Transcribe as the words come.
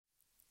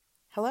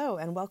Hello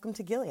and welcome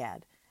to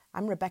Gilead.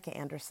 I'm Rebecca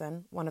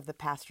Anderson, one of the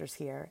pastors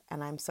here,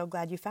 and I'm so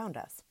glad you found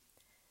us.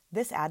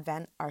 This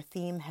Advent, our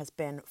theme has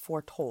been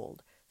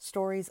Foretold,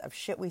 Stories of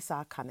Shit We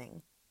Saw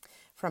Coming.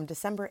 From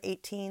December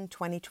 18,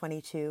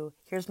 2022,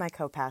 here's my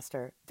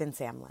co-pastor, Vince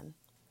Amlin.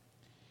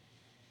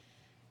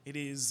 It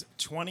is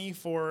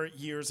 24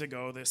 years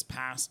ago this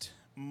past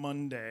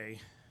Monday,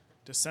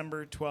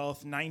 December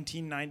 12th,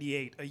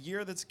 1998, a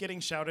year that's getting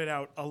shouted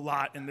out a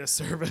lot in this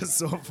service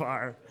so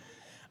far.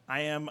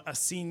 I am a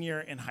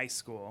senior in high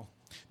school.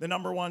 The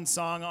number one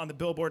song on the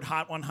Billboard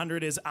Hot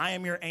 100 is I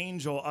Am Your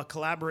Angel, a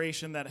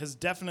collaboration that has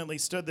definitely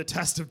stood the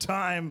test of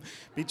time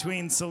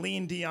between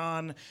Celine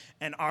Dion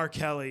and R.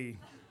 Kelly.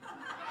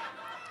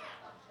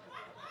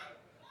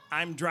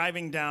 I'm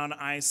driving down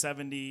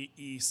I-70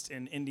 East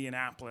in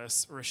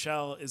Indianapolis.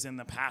 Rochelle is in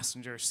the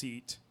passenger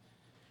seat,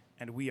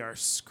 and we are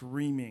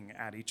screaming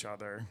at each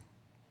other.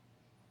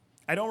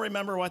 I don't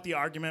remember what the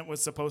argument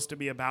was supposed to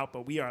be about,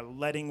 but we are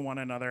letting one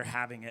another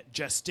having it,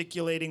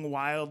 gesticulating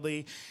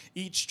wildly,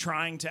 each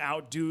trying to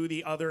outdo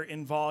the other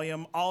in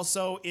volume.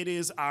 Also, it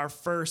is our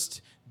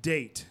first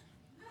date.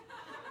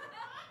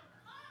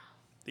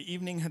 The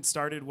evening had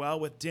started well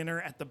with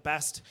dinner at the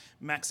best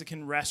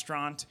Mexican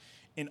restaurant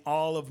in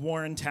all of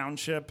Warren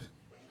Township.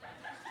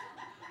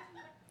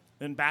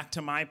 Then back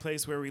to my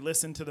place where we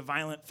listened to the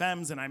Violent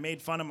Femmes, and I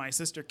made fun of my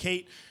sister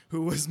Kate,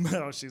 who was,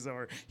 oh, she's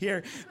over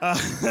here,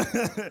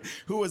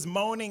 who was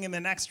moaning in the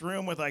next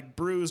room with like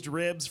bruised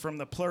ribs from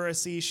the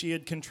pleurisy she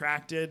had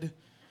contracted.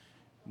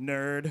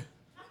 Nerd.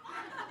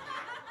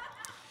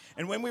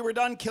 And when we were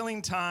done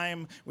killing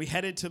time, we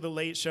headed to the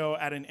late show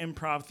at an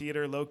improv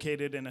theater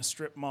located in a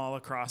strip mall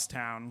across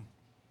town.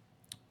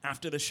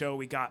 After the show,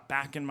 we got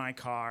back in my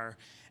car,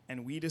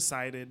 and we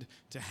decided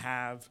to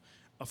have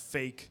a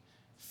fake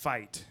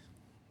fight.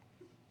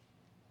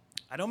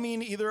 I don't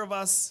mean either of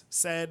us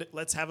said,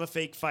 let's have a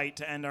fake fight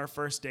to end our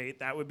first date.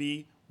 That would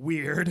be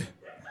weird.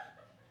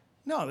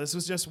 No, this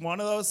was just one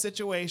of those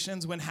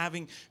situations when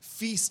having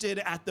feasted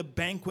at the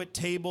banquet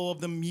table of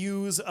the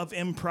muse of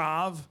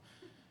improv,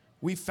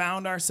 we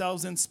found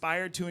ourselves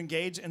inspired to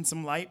engage in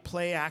some light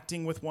play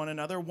acting with one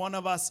another, one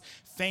of us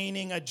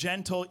feigning a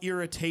gentle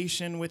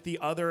irritation with the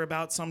other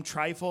about some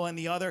trifle, and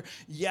the other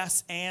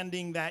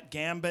yes-anding that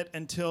gambit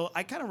until,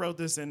 I kind of wrote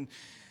this in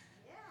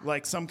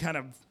like some kind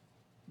of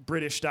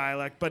British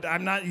dialect, but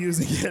I'm not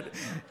using it,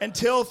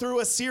 until through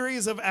a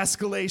series of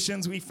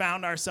escalations, we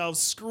found ourselves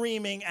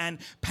screaming and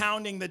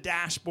pounding the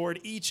dashboard,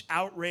 each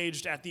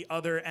outraged at the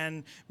other,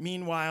 and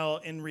meanwhile,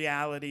 in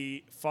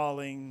reality,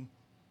 falling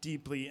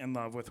deeply in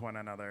love with one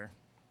another.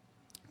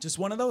 Just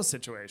one of those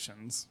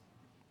situations.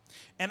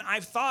 And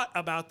I've thought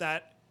about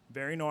that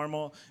very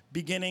normal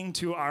beginning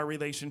to our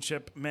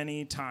relationship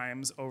many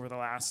times over the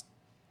last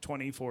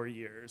 24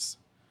 years,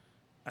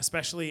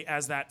 especially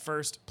as that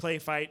first play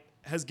fight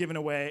has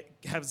given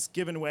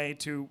way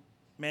to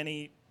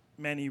many,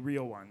 many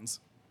real ones.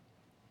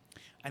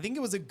 I think it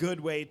was a good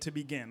way to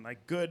begin,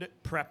 like good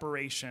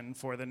preparation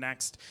for the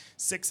next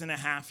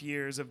 6.5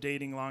 years of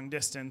dating long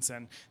distance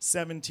and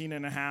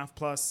 17.5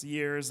 plus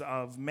years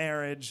of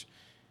marriage,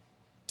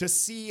 to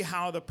see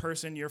how the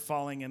person you're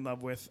falling in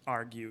love with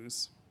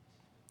argues.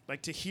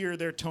 Like to hear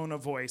their tone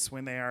of voice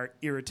when they are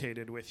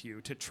irritated with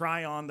you, to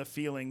try on the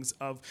feelings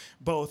of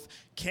both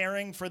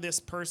caring for this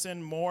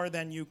person more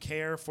than you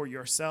care for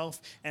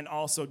yourself and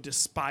also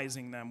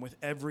despising them with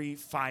every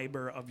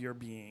fiber of your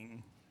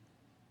being.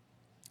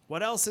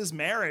 What else is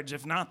marriage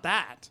if not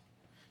that?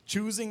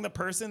 Choosing the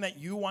person that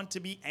you want to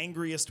be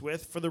angriest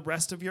with for the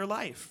rest of your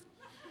life,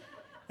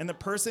 and the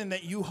person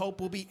that you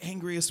hope will be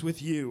angriest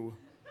with you.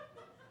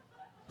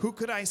 Who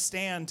could I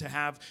stand to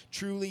have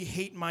truly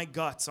hate my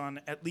guts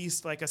on at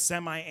least like a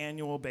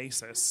semi-annual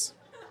basis?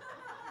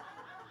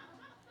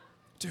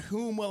 To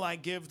whom will I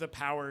give the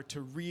power to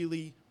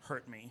really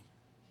hurt me?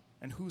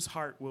 And whose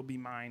heart will be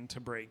mine to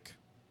break?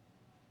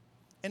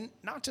 And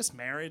not just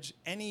marriage,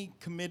 any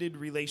committed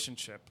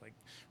relationship, like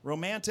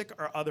romantic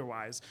or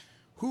otherwise.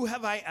 Who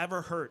have I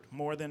ever hurt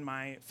more than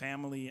my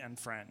family and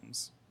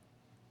friends?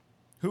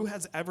 Who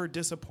has ever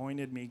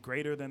disappointed me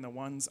greater than the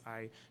ones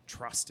I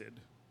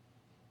trusted?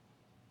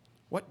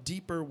 What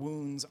deeper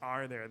wounds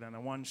are there than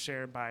the ones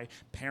shared by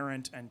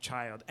parent and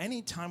child?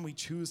 Anytime we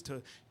choose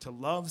to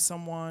love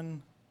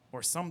someone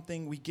or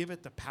something, we give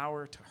it the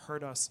power to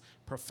hurt us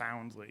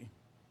profoundly,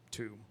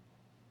 too.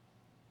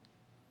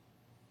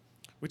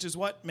 Which is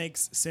what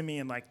makes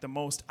Simeon like the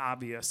most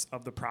obvious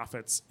of the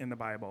prophets in the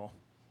Bible.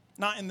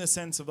 Not in the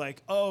sense of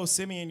like, oh,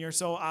 Simeon, you're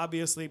so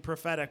obviously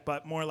prophetic,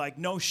 but more like,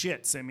 no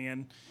shit,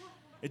 Simeon.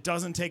 It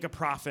doesn't take a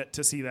prophet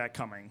to see that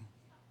coming.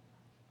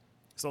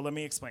 So let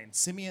me explain.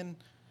 Simeon,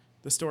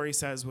 the story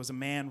says, was a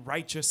man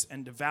righteous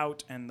and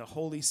devout, and the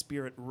Holy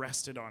Spirit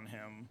rested on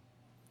him.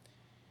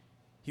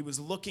 He was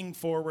looking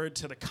forward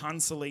to the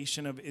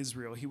consolation of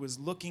Israel. He was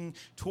looking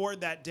toward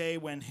that day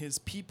when his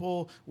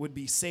people would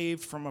be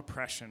saved from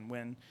oppression,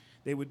 when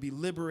they would be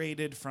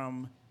liberated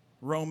from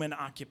Roman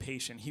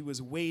occupation. He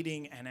was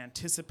waiting and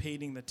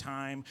anticipating the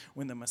time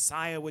when the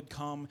Messiah would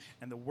come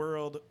and the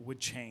world would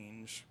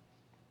change.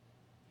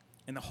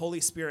 And the Holy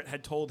Spirit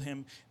had told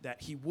him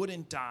that he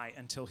wouldn't die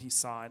until he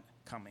saw it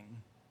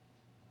coming.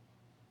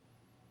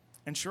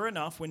 And sure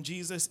enough, when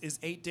Jesus is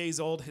 8 days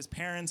old, his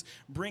parents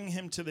bring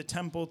him to the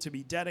temple to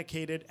be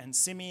dedicated, and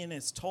Simeon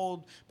is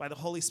told by the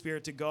Holy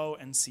Spirit to go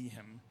and see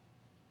him.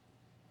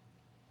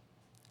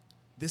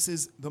 This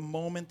is the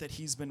moment that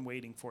he's been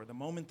waiting for, the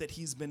moment that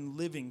he's been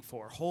living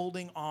for,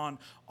 holding on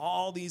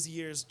all these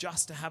years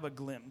just to have a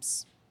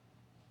glimpse.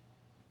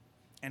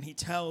 And he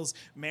tells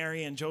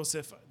Mary and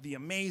Joseph the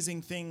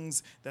amazing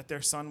things that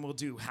their son will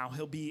do, how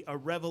he'll be a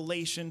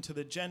revelation to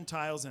the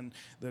Gentiles and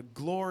the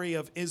glory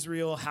of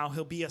Israel, how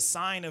he'll be a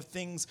sign of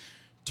things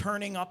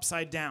turning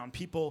upside down,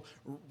 people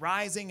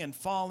rising and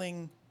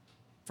falling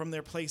from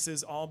their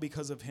places, all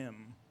because of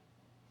him.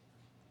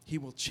 He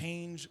will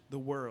change the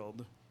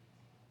world.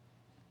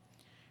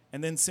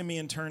 And then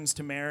Simeon turns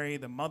to Mary,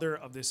 the mother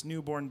of this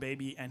newborn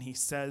baby, and he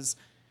says,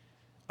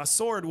 "A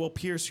sword will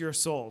pierce your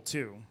soul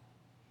too."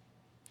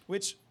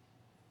 Which,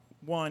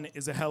 one,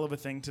 is a hell of a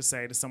thing to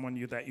say to someone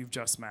that you've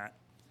just met.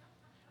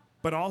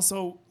 But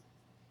also,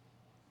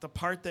 the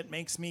part that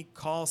makes me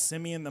call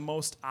Simeon the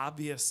most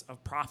obvious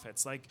of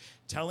prophets, like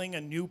telling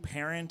a new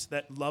parent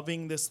that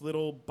loving this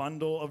little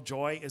bundle of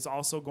joy is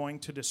also going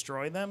to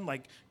destroy them,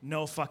 like,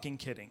 no fucking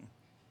kidding.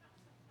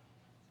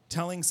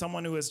 Telling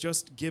someone who has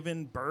just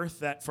given birth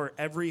that for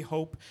every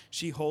hope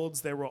she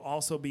holds, there will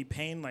also be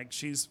pain, like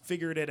she's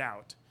figured it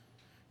out.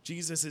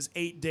 Jesus is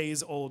 8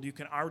 days old. You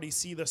can already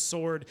see the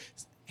sword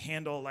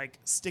handle like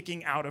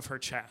sticking out of her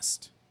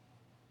chest.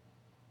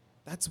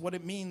 That's what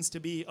it means to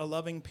be a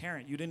loving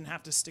parent. You didn't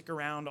have to stick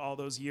around all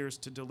those years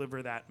to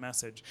deliver that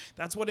message.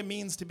 That's what it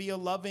means to be a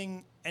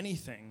loving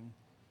anything.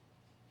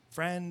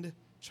 Friend,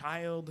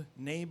 child,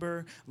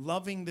 neighbor,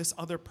 loving this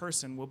other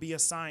person will be a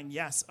sign,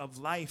 yes, of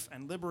life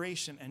and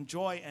liberation and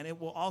joy, and it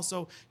will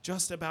also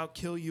just about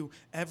kill you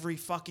every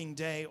fucking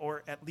day,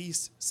 or at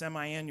least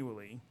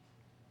semi-annually.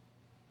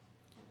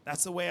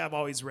 That's the way I've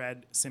always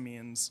read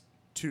Simeon's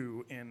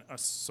 2 in A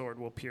Sword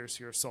Will Pierce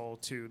Your Soul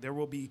 2. There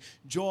will be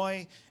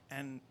joy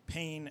and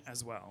pain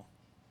as well.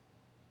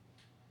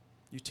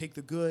 You take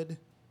the good,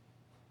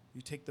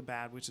 you take the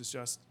bad, which is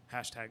just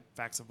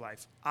 #facts of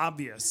life.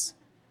 Obvious.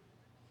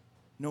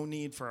 No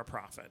need for a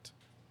prophet.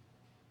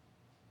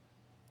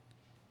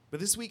 But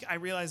this week I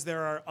realized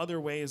there are other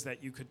ways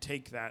that you could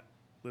take that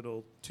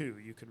little 2.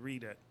 You could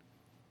read it.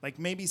 Like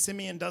maybe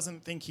Simeon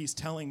doesn't think he's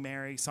telling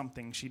Mary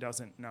something she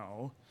doesn't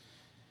know.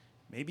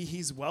 Maybe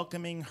he's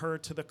welcoming her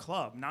to the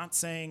club, not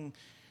saying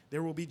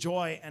there will be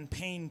joy and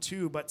pain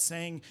too, but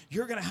saying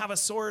you're going to have a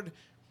sword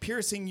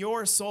piercing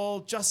your soul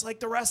just like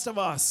the rest of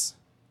us.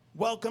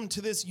 Welcome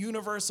to this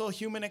universal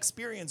human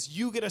experience.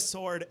 You get a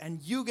sword,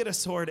 and you get a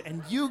sword,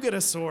 and you get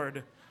a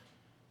sword.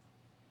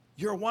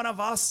 You're one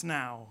of us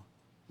now,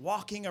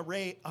 walking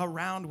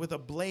around with a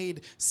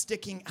blade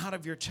sticking out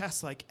of your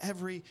chest like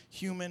every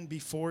human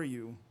before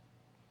you.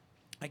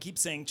 I keep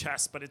saying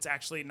chest, but it's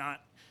actually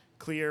not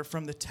clear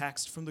from the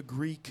text, from the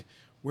Greek,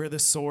 where the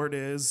sword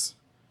is.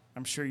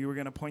 I'm sure you were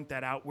going to point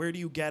that out. Where do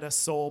you get a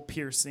soul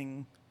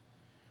piercing?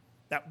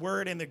 That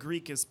word in the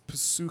Greek is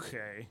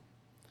psyche,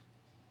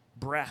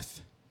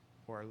 breath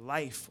or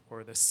life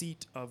or the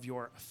seat of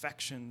your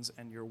affections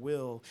and your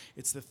will.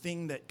 It's the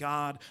thing that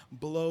God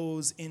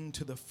blows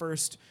into the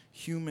first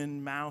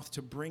human mouth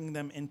to bring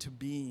them into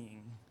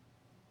being.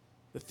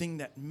 The thing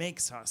that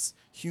makes us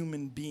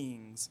human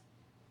beings.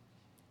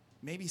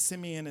 Maybe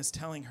Simeon is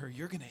telling her,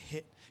 you're going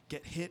to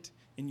get hit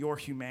in your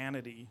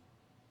humanity.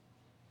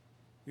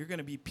 You're going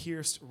to be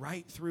pierced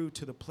right through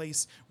to the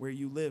place where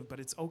you live, but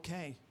it's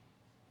okay.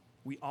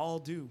 We all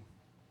do.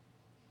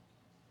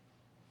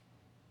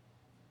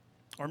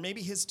 Or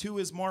maybe his 2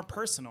 is more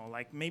personal,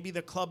 like maybe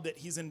the club that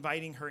he's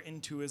inviting her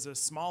into is a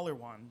smaller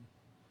one.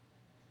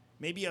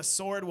 Maybe a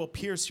sword will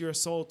pierce your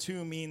soul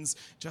too means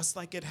just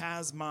like it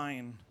has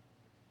mine.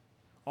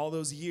 All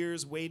those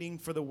years waiting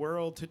for the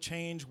world to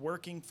change,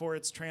 working for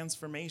its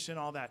transformation,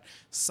 all that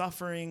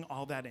suffering,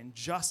 all that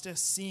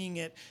injustice, seeing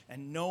it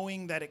and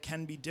knowing that it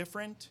can be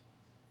different,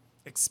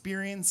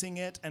 experiencing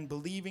it and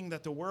believing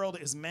that the world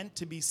is meant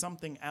to be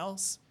something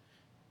else,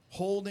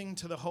 holding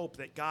to the hope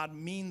that God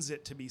means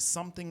it to be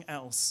something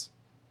else,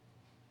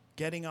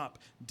 getting up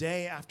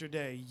day after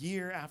day,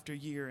 year after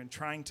year, and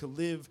trying to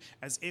live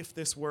as if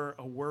this were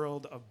a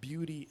world of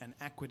beauty and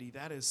equity.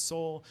 That is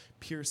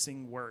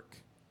soul-piercing work.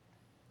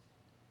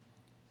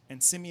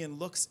 And Simeon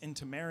looks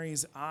into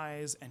Mary's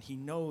eyes, and he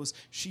knows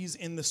she's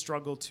in the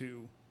struggle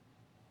too.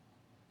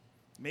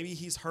 Maybe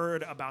he's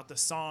heard about the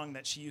song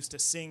that she used to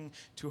sing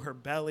to her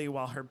belly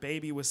while her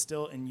baby was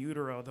still in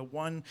utero, the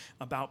one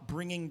about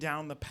bringing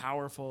down the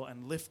powerful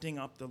and lifting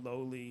up the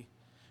lowly,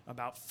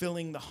 about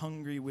filling the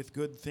hungry with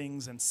good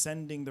things and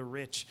sending the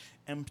rich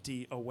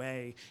empty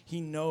away.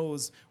 He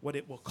knows what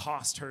it will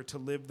cost her to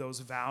live those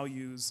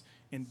values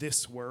in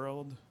this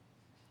world,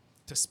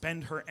 to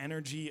spend her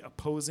energy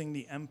opposing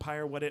the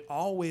empire, what it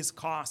always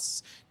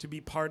costs to be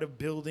part of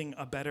building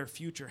a better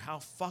future, how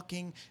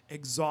fucking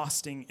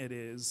exhausting it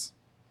is,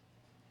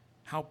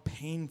 how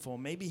painful.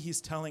 Maybe he's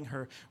telling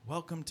her,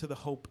 welcome to the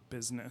hope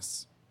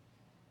business.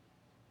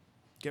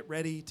 Get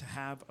ready to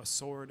have a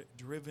sword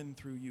driven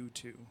through you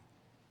too.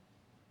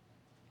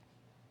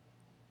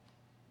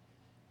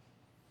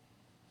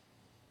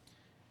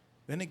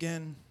 Then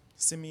again,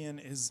 Simeon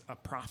is a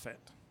prophet.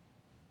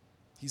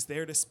 He's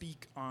there to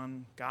speak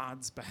on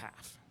God's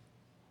behalf.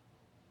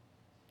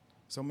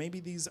 So maybe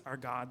these are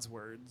God's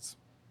words.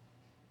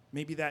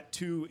 Maybe that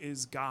too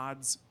is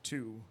God's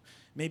too.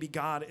 Maybe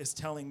God is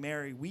telling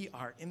Mary, we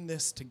are in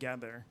this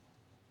together.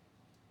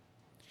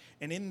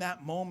 And in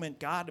that moment,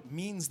 God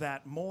means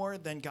that more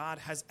than God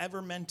has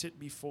ever meant it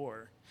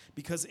before.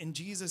 Because in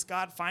Jesus,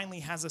 God finally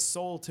has a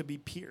soul to be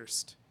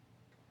pierced.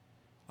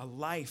 A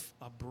life,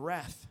 a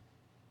breath,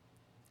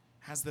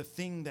 has the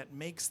thing that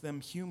makes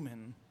them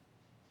human.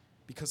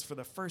 Because for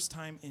the first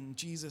time in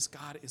Jesus,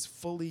 God is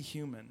fully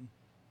human.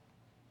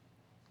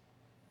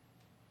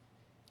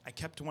 I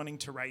kept wanting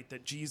to write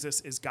that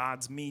Jesus is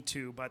God's me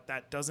too, but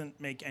that doesn't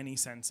make any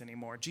sense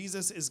anymore.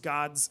 Jesus is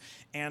God's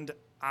and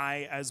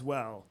I as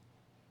well,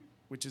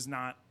 which is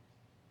not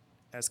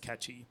as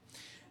catchy.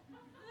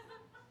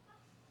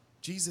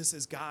 Jesus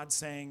is God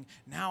saying,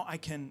 now I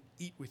can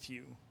eat with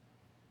you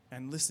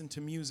and listen to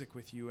music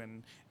with you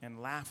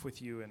and laugh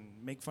with you and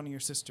make fun of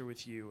your sister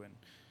with you and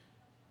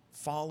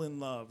fall in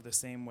love the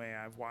same way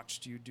I've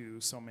watched you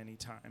do so many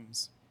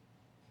times.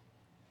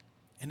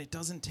 And it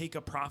doesn't take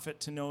a prophet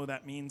to know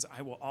that means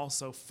I will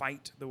also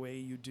fight the way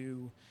you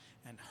do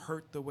and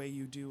hurt the way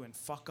you do and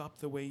fuck up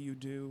the way you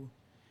do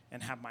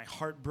and have my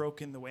heart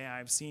broken the way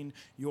I've seen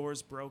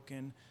yours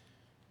broken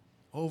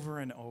over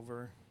and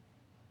over.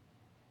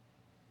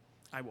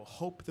 I will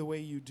hope the way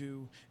you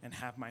do and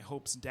have my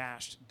hopes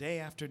dashed day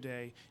after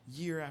day,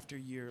 year after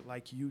year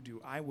like you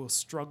do. I will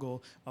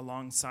struggle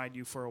alongside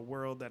you for a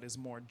world that is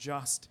more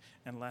just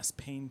and less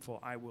painful.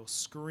 I will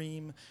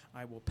scream.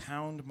 I will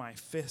pound my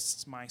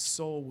fists. My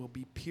soul will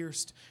be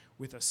pierced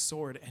with a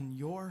sword,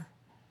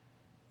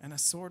 and a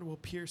sword will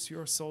pierce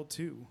your soul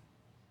too.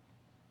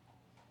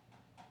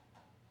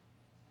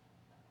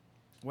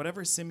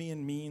 Whatever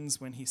Simeon means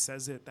when he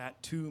says it,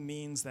 that too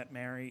means that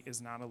Mary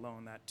is not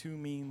alone. That too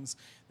means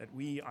that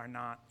we are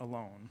not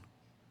alone.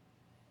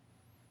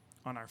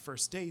 On our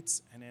first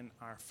dates and in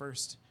our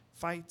first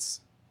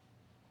fights,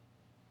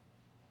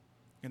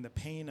 in the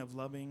pain of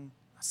loving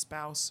a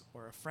spouse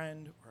or a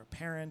friend or a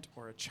parent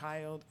or a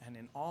child, and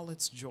in all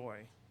its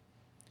joy,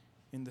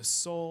 in the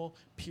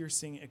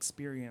soul-piercing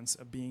experience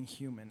of being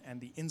human and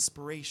the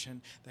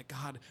inspiration that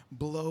God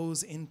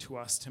blows into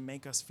us to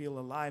make us feel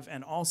alive,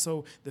 and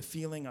also the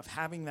feeling of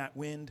having that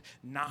wind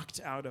knocked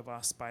out of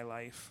us by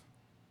life.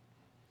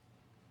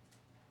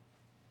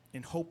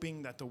 In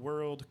hoping that the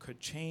world could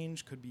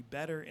change, could be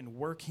better, in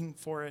working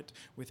for it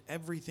with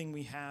everything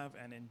we have,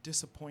 and in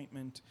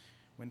disappointment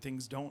when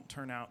things don't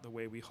turn out the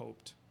way we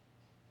hoped.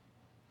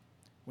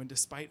 When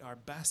despite our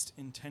best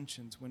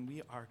intentions, when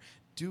we are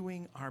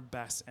doing our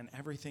best and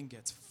everything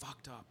gets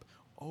fucked up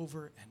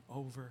over and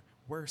over,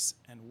 worse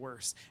and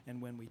worse,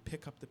 and when we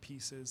pick up the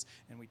pieces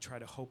and we try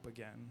to hope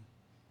again.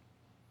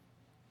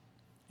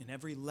 In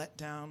every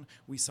letdown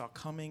we saw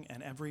coming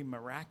and every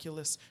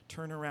miraculous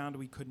turnaround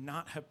we could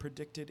not have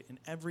predicted, in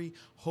every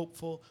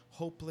hopeful,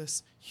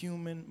 hopeless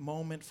human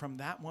moment, from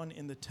that one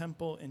in the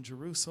temple in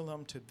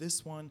Jerusalem to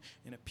this one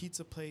in a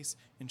pizza place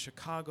in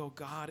Chicago,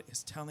 God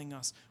is telling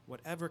us,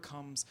 whatever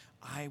comes,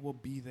 I will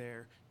be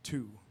there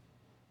too.